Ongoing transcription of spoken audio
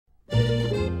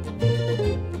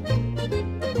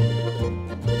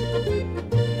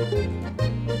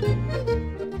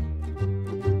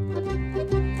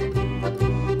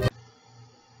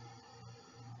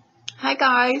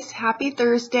guys, happy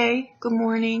Thursday. Good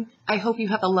morning. I hope you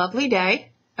have a lovely day.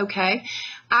 Okay.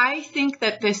 I think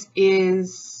that this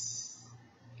is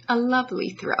a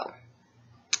lovely throw,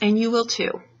 and you will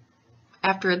too.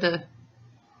 After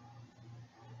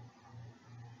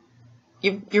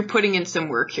you're putting in some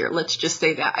work here. Let's just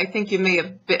say that. I think you may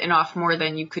have bitten off more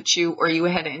than you could chew, or you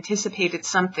had anticipated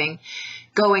something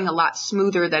going a lot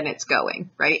smoother than it's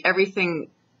going, right? Everything,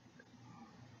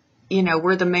 you know,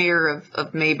 we're the mayor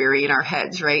of Mayberry in our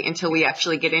heads, right? Until we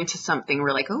actually get into something,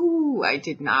 we're like, oh, I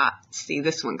did not see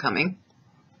this one coming.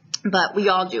 But we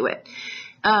all do it.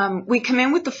 We come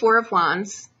in with the Four of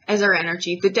Wands as our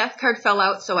energy. The Death card fell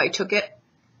out, so I took it.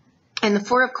 And the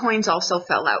Four of Coins also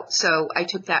fell out, so I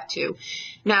took that too.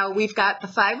 Now, we've got the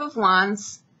Five of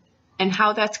Wands, and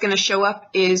how that's going to show up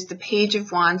is the Page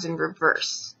of Wands in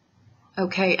reverse.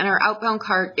 Okay, and our outbound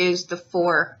card is the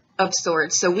Four of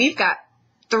Swords. So we've got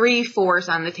 3 fours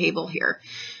on the table here.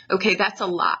 Okay, that's a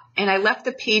lot. And I left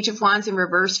the Page of Wands in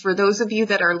reverse for those of you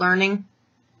that are learning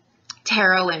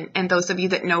tarot and those of you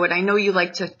that know it. I know you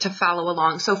like to follow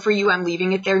along. So for you, I'm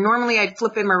leaving it there. Normally, I'd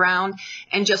flip him around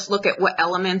and just look at what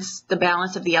elements, the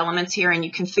balance of the elements here, and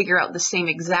you can figure out the same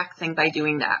exact thing by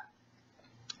doing that.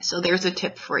 So there's a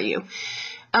tip for you.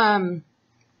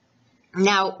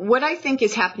 Now, what I think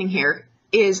is happening here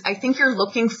is I think you're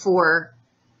looking for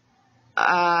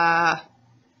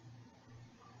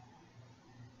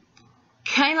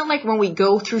kind of like when we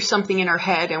go through something in our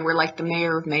head and we're like the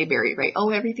mayor of Mayberry, right? Oh,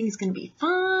 everything's going to be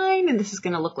fine and this is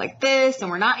going to look like this, and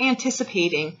we're not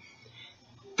anticipating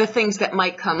the things that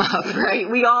might come up, right?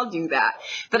 We all do that.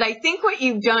 But I think what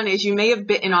you've done is you may have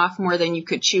bitten off more than you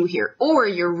could chew here, or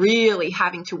you're really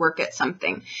having to work at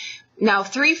something. Now,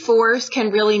 3 fours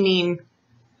can really mean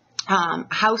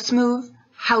house move,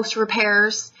 house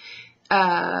repairs,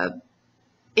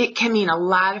 it can mean a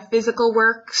lot of physical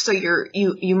work, so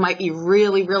you might be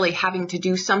really having to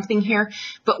do something here.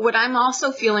 But what I'm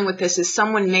also feeling with this is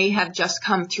someone may have just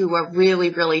come through a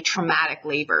really traumatic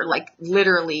labor, like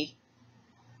literally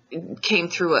came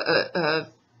through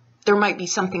there might be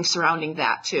something surrounding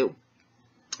that too.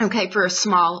 Okay, for a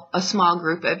small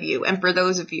group of you, and for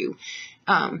those of you,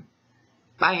 I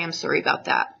am sorry about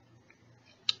that.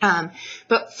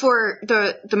 But for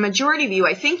the majority of you,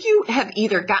 I think you have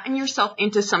either gotten yourself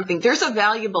into something. There's a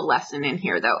valuable lesson in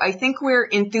here, though. I think where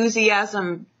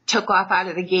enthusiasm took off out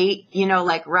of the gate, you know,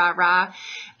 like rah.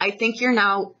 I think you're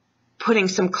now putting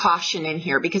some caution in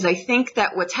here, because I think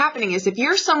that what's happening is if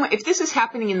this is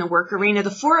happening in the work arena,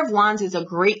 the Four of Wands is a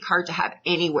great card to have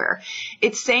anywhere.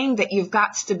 It's saying that you've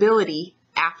got stability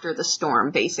after the storm,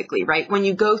 basically, right? When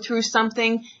you go through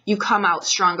something, you come out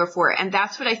stronger for it. And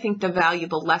that's what I think the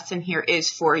valuable lesson here is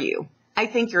for you. I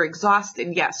think you're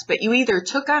exhausted, yes, but you either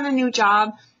took on a new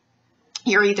job,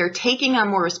 you're either taking on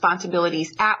more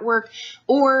responsibilities at work,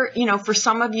 or, you know, for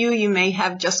some of you, you may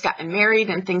have just gotten married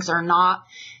and things are not,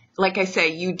 like I say,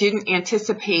 you didn't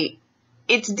anticipate.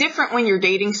 It's different when you're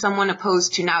dating someone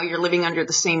opposed to now you're living under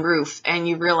the same roof and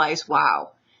you realize,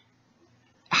 wow,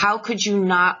 how could you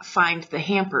not find the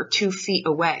hamper 2 feet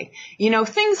away? You know,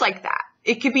 things like that.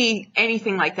 It could be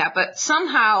anything like that. But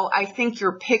somehow I think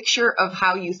your picture of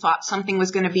how you thought something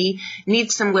was going to be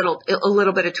needs a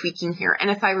little bit of tweaking here. And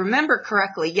if I remember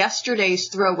correctly, yesterday's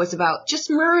throw was about just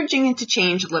merging into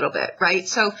change a little bit, right?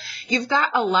 So you've got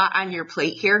a lot on your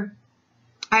plate here.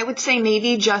 I would say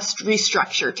maybe just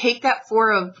restructure. Take that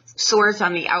Four of Swords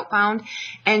on the outbound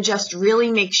and just really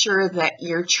make sure that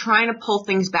you're trying to pull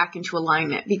things back into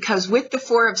alignment, because with the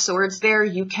Four of Swords there,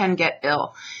 you can get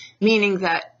ill, meaning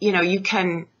that, you know, you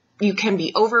can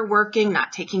be overworking,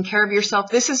 not taking care of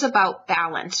yourself. This is about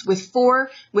balance. With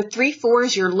 3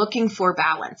 fours, you're looking for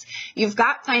balance. You've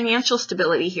got financial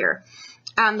stability here.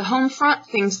 On the home front,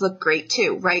 things look great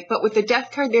too, right? But with the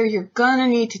Death card there, you're gonna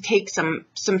need to take some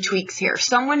tweaks here.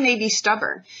 Someone may be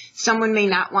stubborn. Someone may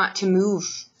not want to move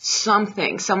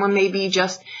something. Someone may be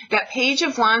just, that Page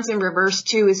of Wands in reverse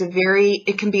too is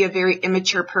it can be a very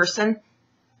immature person.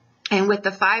 And with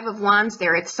the Five of Wands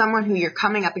there, it's someone who you're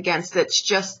coming up against that's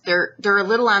just, they're a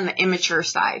little on the immature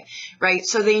side, right?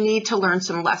 So they need to learn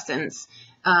some lessons,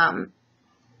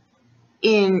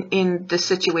 in the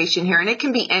situation here. And it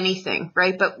can be anything,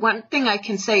 right? But one thing I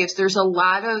can say is there's a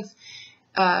lot of,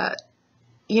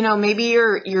 you know, maybe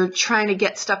you're trying to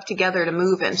get stuff together to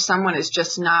move and someone is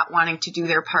just not wanting to do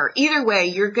their part. Either way,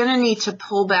 you're going to need to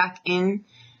pull back in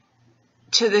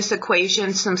to this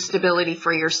equation some stability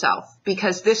for yourself,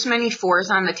 because this many fours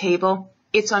on the table,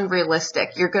 it's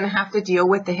unrealistic. You're going to have to deal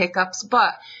with the hiccups,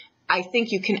 but I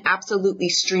think you can absolutely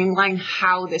streamline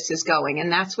how this is going.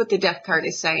 And that's what the Death card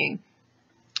is saying.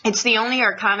 It's the only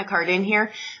Arcana card in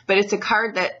here, but it's a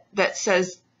card that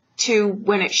says too,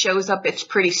 when it shows up, it's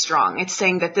pretty strong. It's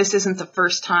saying that this isn't the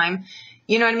first time.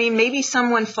 You know what I mean? Maybe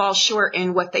someone falls short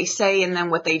in what they say and then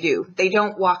what they do. They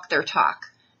don't walk their talk,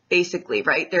 basically,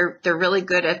 right? They're really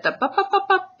good at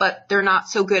the but they're not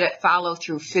so good at follow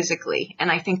through physically.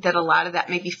 And I think that a lot of that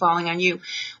may be falling on you.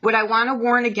 What I want to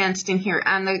warn against in here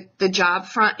on the job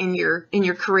front in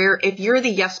your career, if you're the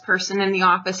yes person in the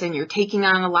office and you're taking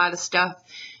on a lot of stuff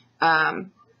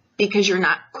because you're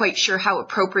not quite sure how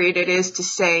appropriate it is to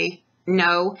say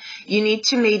no, you need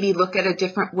to maybe look at a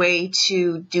different way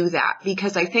to do that,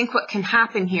 because I think what can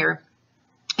happen here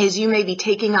is you may be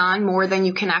taking on more than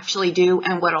you can actually do,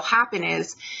 and what'll happen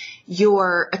is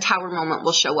a tower moment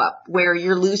will show up where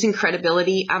you're losing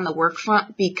credibility on the work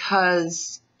front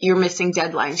because you're missing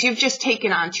deadlines. You've just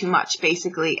taken on too much,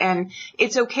 basically, and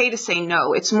it's okay to say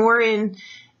no. It's more in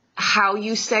how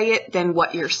you say it than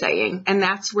what you're saying, and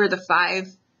that's where the 5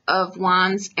 of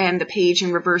Wands and the Page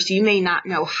in reverse, you may not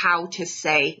know how to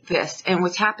say this, and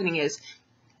what's happening is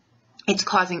it's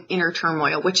causing inner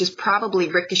turmoil, which is probably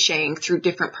ricocheting through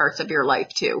different parts of your life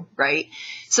too, right?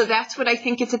 So that's what I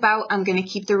think it's about. I'm going to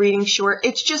keep the reading short.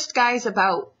 It's just, guys,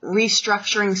 about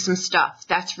restructuring some stuff.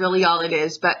 That's really all it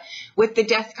is. But with the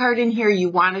Death card in here, you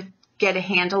want to get a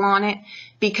handle on it,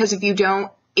 because if you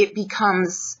don't,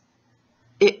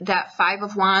 that 5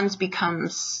 of Wands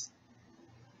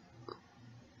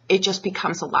it just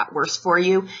becomes a lot worse for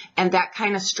you. And that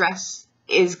kind of stress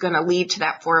is going to lead to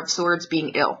that 4 of Swords being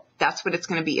ill. That's what it's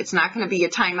going to be. It's not going to be a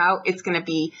timeout. It's going to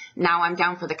be, now I'm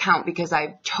down for the count because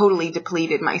I've totally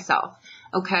depleted myself.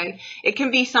 Okay. It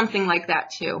can be something like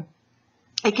that too.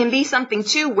 It can be something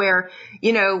too where,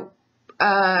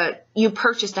 you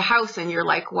purchased a house and you're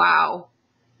like, wow,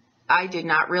 I did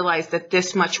not realize that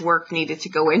this much work needed to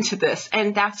go into this.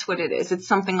 And that's what it is. It's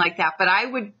something like that. But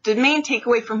the main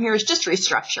takeaway from here is just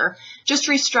restructure. Just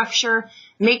restructure.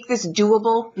 Make this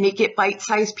doable. Make it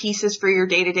bite-sized pieces for your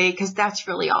day-to-day, because that's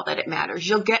really all that it matters.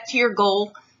 You'll get to your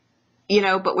goal,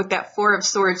 but with that 4 of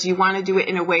Swords, you want to do it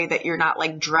in a way that you're not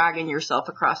like dragging yourself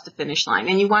across the finish line,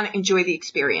 and you want to enjoy the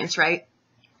experience, right?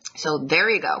 So there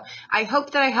you go. I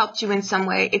hope that I helped you in some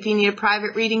way. If you need a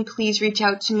private reading, please reach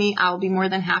out to me. I'll be more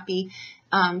than happy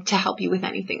to help you with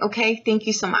anything. Okay? Thank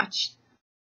you so much.